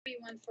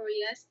Everyone for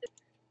yes.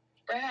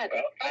 Brad.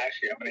 Well,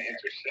 actually, I'm going to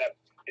intercept.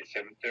 It's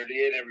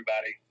 7:38,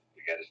 everybody.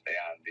 We got to stay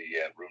on the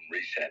room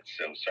reset.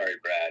 So sorry,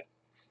 Brad.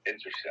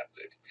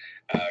 Intercepted.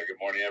 Good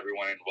morning,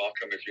 everyone, and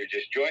welcome. If you're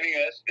just joining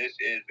us, this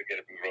is the Get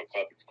Up and Grow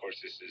Club. Of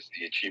course, this is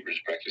the Achievers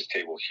Breakfast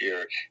Table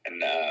here,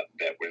 and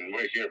that when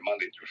we're here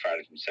Monday through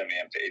Friday from 7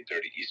 a.m. to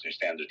 8:30 Eastern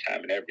Standard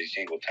Time, and every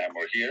single time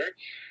we're here,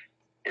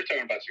 we're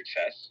talking about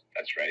success.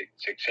 That's right,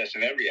 success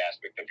in every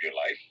aspect of your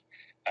life.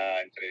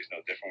 And today's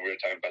no different. We're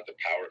talking about the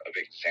power of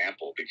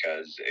example,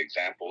 because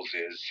examples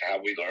is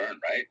how we learn,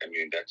 right? I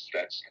mean, that's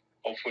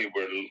hopefully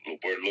we're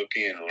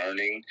looking and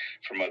learning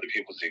from other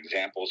people's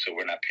examples, so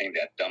we're not paying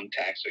that dumb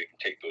tax, so we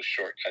can take those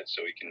shortcuts,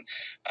 so we can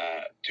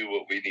do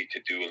what we need to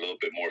do a little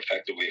bit more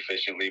effectively,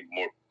 efficiently,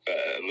 more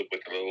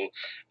with a little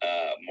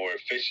more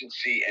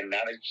efficiency, and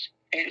not as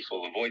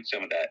painful. Avoid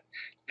some of that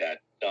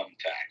dumb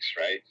tax,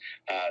 right?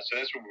 So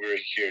that's what we're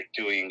here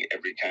doing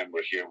every time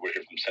we're here. We're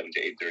here from 7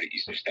 to 8:30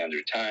 Eastern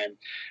Standard Time.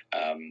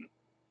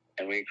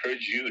 And we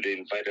encourage you to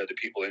invite other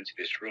people into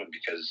this room,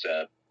 because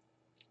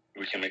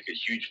we can make a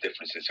huge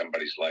difference in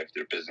somebody's life,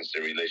 their business,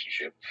 their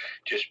relationship,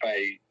 just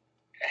by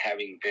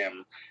having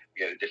them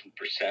get a different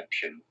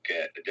perception,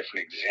 get a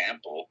different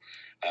example,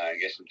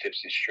 get some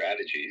tips and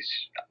strategies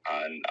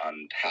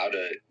on how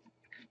to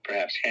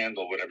perhaps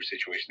handle whatever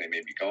situation they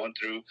may be going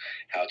through,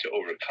 how to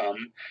overcome,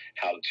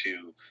 how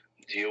to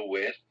deal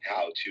with,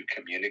 how to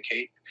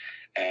communicate,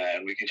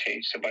 and we can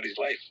change somebody's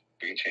life.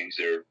 We can change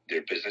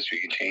their business.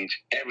 We can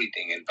change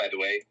everything. And by the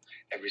way,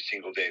 every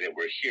single day that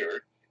we're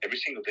here, every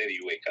single day that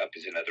you wake up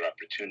is another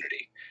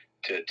opportunity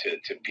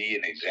to be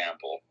an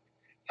example,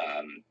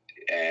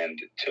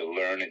 and to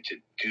learn and to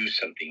do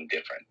something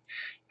different,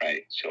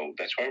 right? So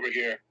that's why we're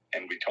here,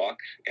 and we talk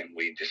and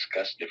we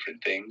discuss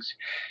different things,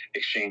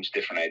 exchange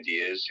different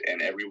ideas,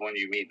 and everyone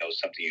you meet knows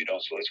something you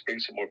don't. So let's bring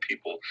some more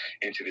people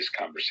into this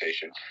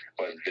conversation,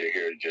 whether they're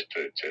here just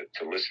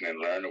to listen and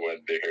learn, or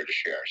whether they're here to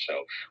share.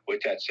 So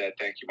with that said,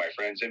 thank you, my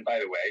friends. And by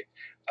the way,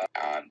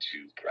 on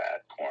to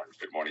Brad Korn.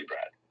 Good morning,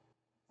 Brad.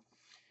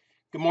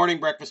 Good morning,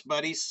 breakfast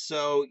buddies.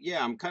 So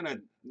yeah, I'm kind of,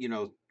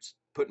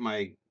 putting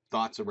my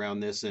thoughts around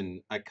this,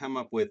 and I come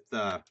up with,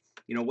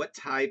 what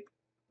type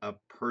of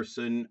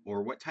person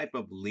or what type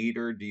of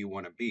leader do you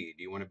want to be?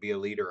 Do you want to be a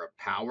leader of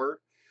power,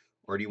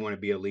 or do you want to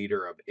be a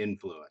leader of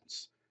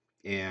influence?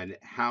 And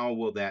how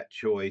will that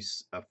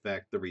choice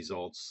affect the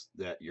results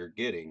that you're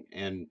getting?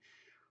 And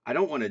I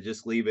don't want to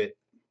just leave it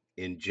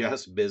in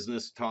just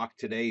business talk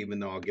today, even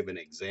though I'll give an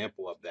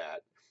example of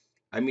that.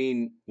 I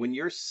mean, when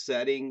you're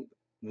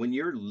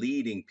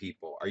leading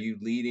people, are you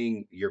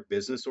leading your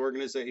business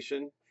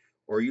organization,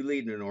 or are you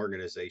leading an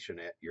organization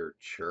at your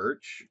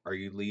church? Are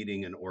you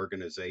leading an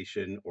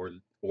organization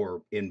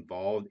or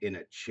involved in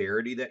a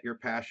charity that you're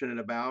passionate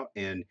about?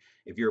 And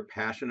if you're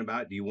passionate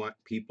about it, do you want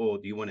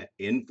to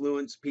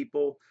influence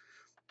people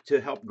to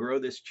help grow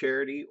this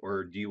charity,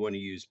 or do you want to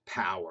use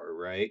power,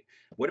 right?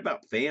 What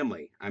about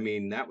family? I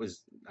mean,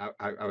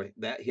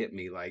 that hit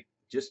me, like,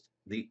 just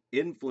the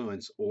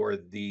influence or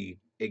the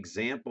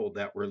example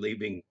that we're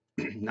leaving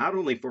not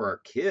only for our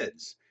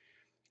kids.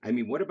 I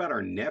mean, what about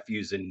our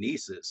nephews and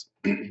nieces?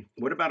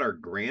 What about our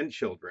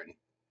grandchildren?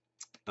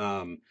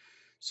 um,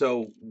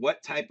 so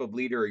what type of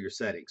leader are you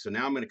setting? So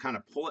now I'm going to kind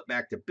of pull it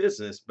back to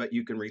business, but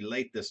you can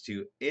relate this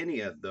to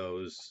any of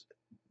those,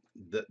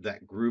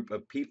 that group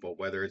of people,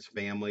 whether it's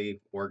family,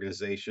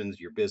 organizations,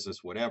 your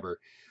business, whatever.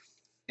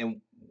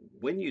 And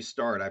when you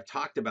start, I've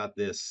talked about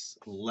this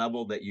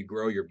level that you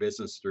grow your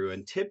business through.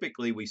 And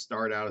typically we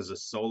start out as a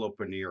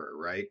solopreneur,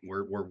 right?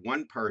 We're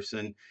one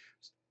person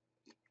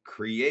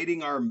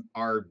creating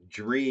our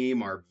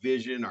dream, our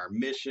vision, our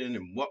mission,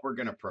 and what we're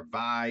going to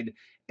provide,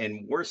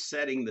 and we're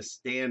setting the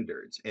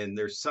standards. And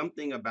there's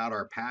something about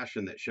our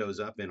passion that shows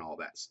up in all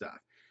that stuff.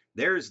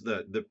 There's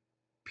the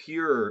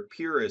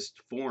purest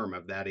form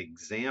of that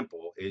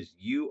example is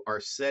you are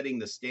setting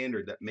the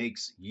standard that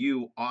makes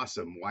you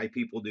awesome, why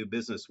people do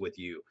business with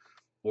you,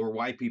 or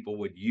why people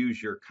would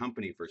use your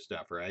company for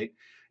stuff, right?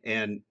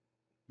 And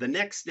the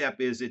next step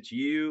is it's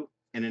you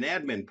and an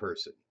admin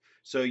person.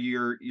 So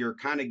you're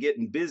kind of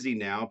getting busy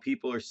now.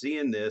 People are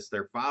seeing this,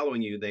 they're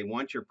following you, they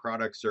want your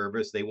product,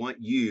 service, they want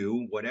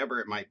you, whatever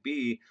it might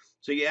be.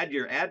 So you add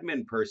your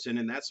admin person,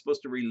 and that's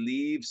supposed to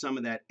relieve some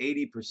of that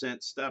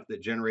 80% stuff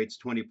that generates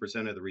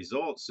 20% of the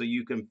results, so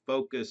you can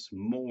focus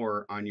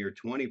more on your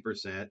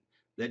 20%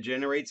 that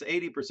generates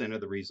 80%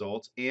 of the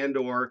results, and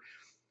or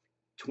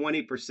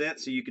 20%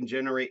 so you can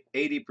generate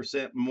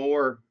 80%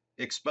 more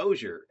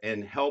exposure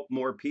and help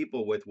more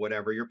people with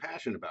whatever you're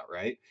passionate about,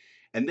 right?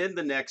 And then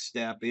the next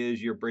step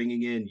is you're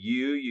bringing in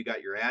you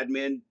got your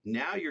admin.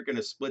 Now you're going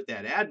to split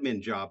that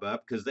admin job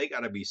up, because they got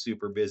to be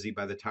super busy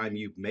by the time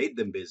you've made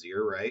them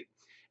busier, right?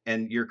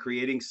 And you're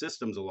creating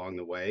systems along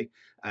the way.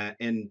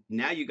 And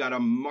now you got a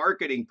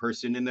marketing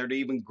person in there to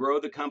even grow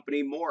the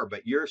company more,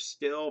 but you're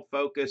still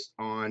focused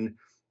on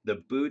the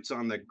boots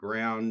on the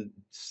ground,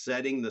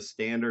 setting the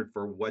standard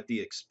for what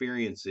the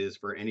experience is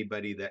for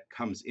anybody that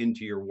comes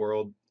into your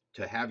world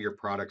to have your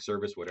product,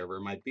 service, whatever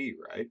it might be,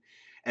 right?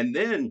 And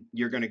then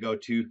you're going to go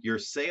to your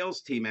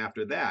sales team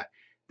after that.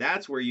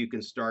 That's where you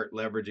can start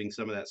leveraging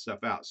some of that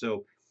stuff out.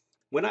 So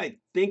when I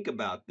think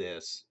about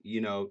this,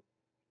 you've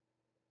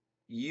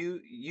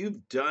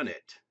done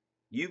it.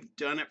 You've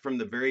done it from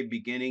the very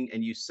beginning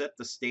and you set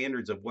the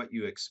standards of what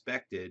you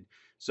expected.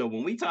 So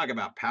when we talk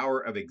about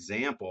power of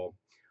example,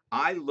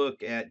 I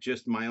look at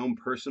just my own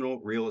personal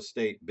real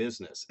estate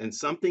business and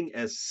something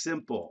as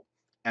simple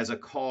as a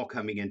call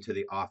coming into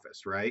the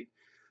office, right?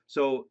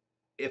 So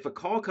if a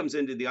call comes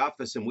into the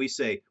office and we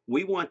say,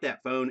 we want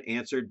that phone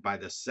answered by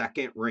the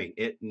second ring,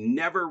 it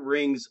never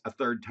rings a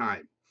third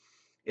time.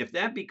 If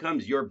that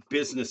becomes your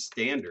business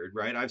standard,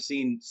 right? I've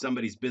seen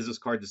somebody's business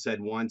card that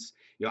said once,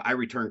 I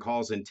return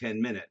calls in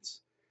 10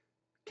 minutes.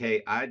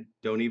 Okay, I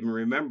don't even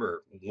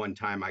remember one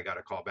time I got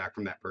a call back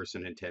from that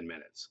person in 10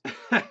 minutes.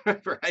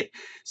 Right?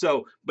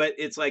 So, but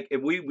it's like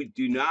if we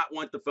do not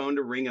want the phone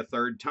to ring a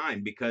third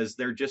time because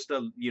they're just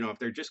if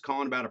they're just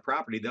calling about a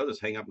property, they'll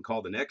just hang up and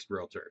call the next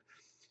realtor.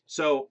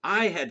 So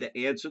I had to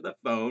answer the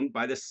phone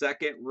by the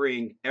second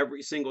ring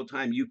every single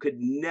time. You could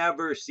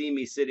never see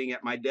me sitting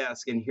at my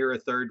desk and hear a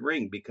third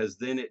ring because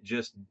then it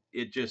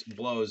just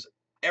blows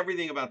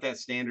everything about that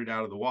standard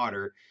out of the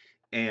water.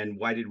 And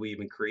why did we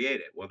even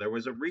create it? Well, there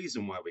was a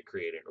reason why we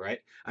created it, right?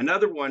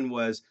 Another one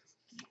was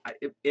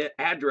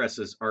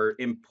addresses are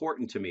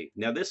important to me.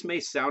 Now, this may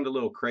sound a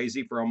little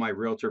crazy for all my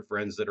realtor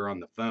friends that are on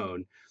the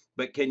phone,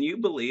 but can you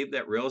believe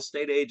that real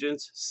estate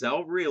agents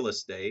sell real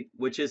estate,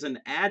 which is an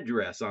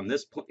address on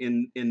this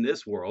in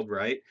this world,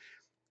 right?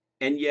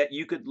 And yet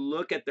you could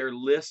look at their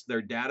list,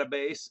 their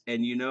database,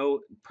 and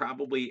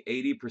probably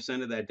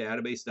 80% of that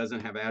database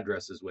doesn't have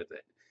addresses with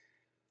it.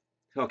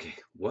 Okay,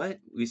 what?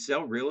 We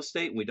sell real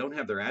estate and we don't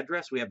have their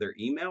address, we have their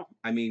email?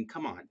 I mean,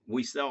 come on.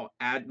 We sell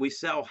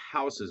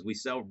houses, we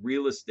sell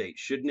real estate.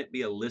 Shouldn't it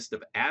be a list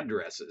of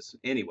addresses?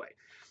 Anyway,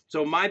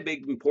 so my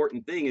big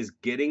important thing is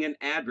getting an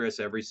address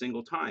every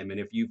single time. And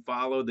if you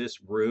follow this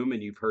room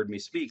and you've heard me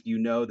speak, you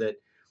know that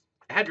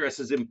address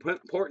is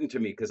important to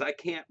me because I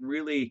can't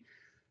really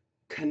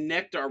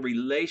connect our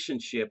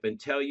relationship and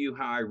tell you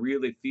how I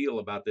really feel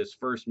about this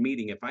first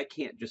meeting if I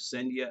can't just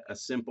send you a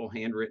simple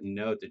handwritten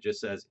note that just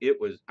says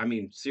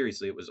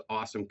seriously, it was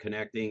awesome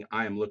connecting.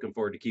 I am looking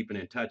forward to keeping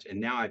in touch.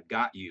 And now I've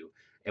got you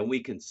and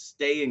we can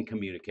stay in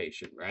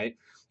communication, right?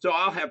 So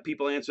I'll have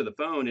people answer the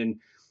phone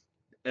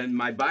and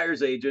my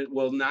buyer's agent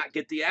will not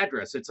get the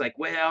address. It's like,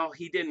 well,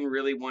 he didn't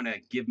really want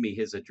to give me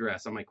his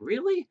address. I'm like,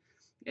 really?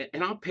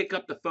 And I'll pick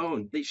up the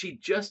phone. She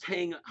just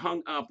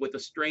hung up with a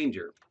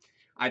stranger.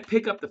 I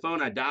pick up the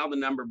phone, I dial the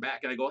number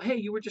back, and I go, "Hey,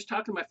 you were just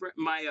talking to my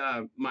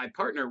friend, my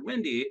partner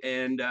Wendy,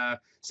 and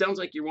sounds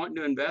like you're wanting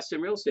to invest in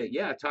real estate."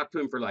 Yeah, I talked to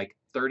him for like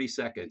 30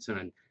 seconds,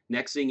 and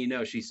next thing you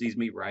know, she sees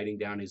me writing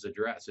down his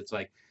address. It's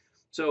like,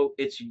 so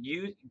it's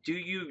you. Do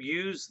you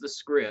use the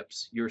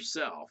scripts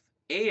yourself?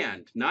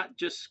 And not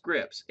just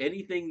scripts,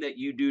 anything that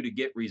you do to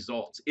get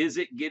results. Is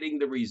it getting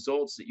the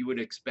results that you would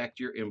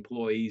expect your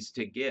employees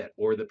to get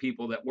or the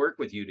people that work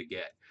with you to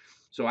get?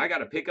 So I got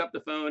to pick up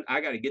the phone. I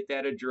got to get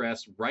that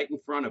address right in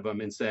front of them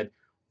and said,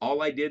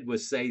 all I did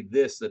was say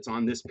this that's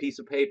on this piece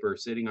of paper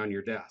sitting on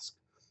your desk.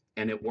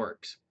 And it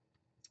works.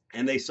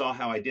 And they saw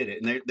how I did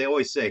it. And they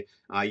always say,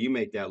 you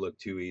make that look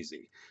too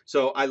easy.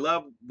 So I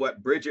love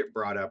what Bridget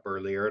brought up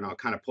earlier, and I'll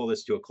kind of pull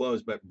this to a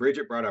close. But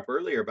Bridget brought up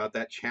earlier about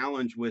that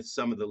challenge with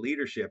some of the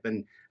leadership.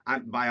 And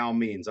by all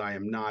means, I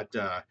am not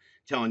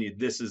telling you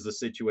this is the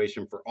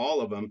situation for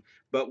all of them.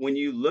 But when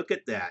you look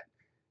at that,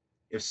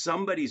 if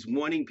somebody's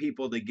wanting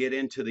people to get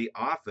into the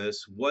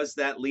office, was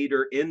that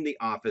leader in the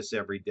office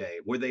every day?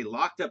 Were they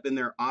locked up in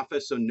their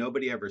office so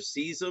nobody ever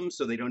sees them,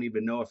 so they don't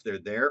even know if they're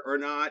there or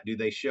not? Do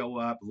they show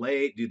up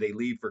late? Do they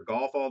leave for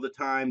golf all the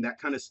time? That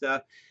kind of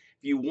stuff.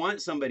 If you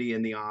want somebody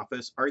in the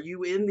office, are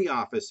you in the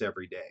office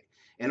every day?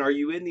 And are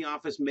you in the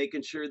office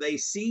making sure they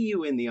see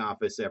you in the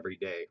office every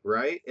day,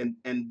 right? And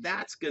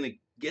that's going to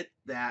get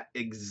that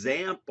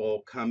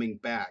example coming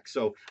back.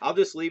 So I'll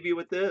just leave you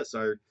with this.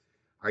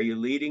 Are you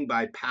leading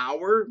by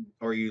power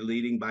or are you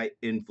leading by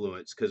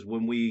influence? Because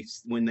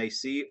when they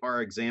see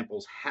our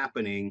examples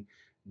happening,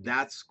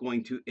 that's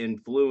going to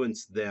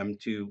influence them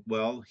to,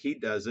 well, he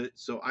does it,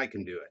 so I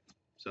can do it.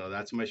 So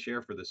that's my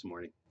share for this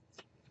morning.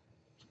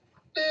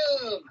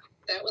 Boom.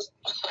 That was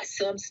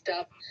awesome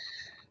stuff.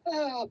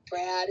 Oh,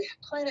 Brad.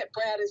 Planet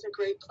Brad is a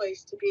great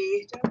place to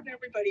be. Don't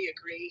everybody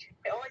agree?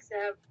 I always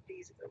have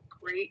these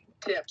great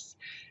tips.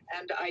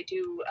 And I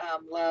do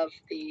love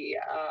the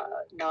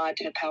nod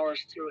to power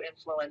through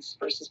influence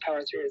versus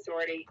power through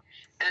authority.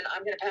 And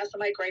I'm going to pass the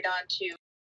mic right on to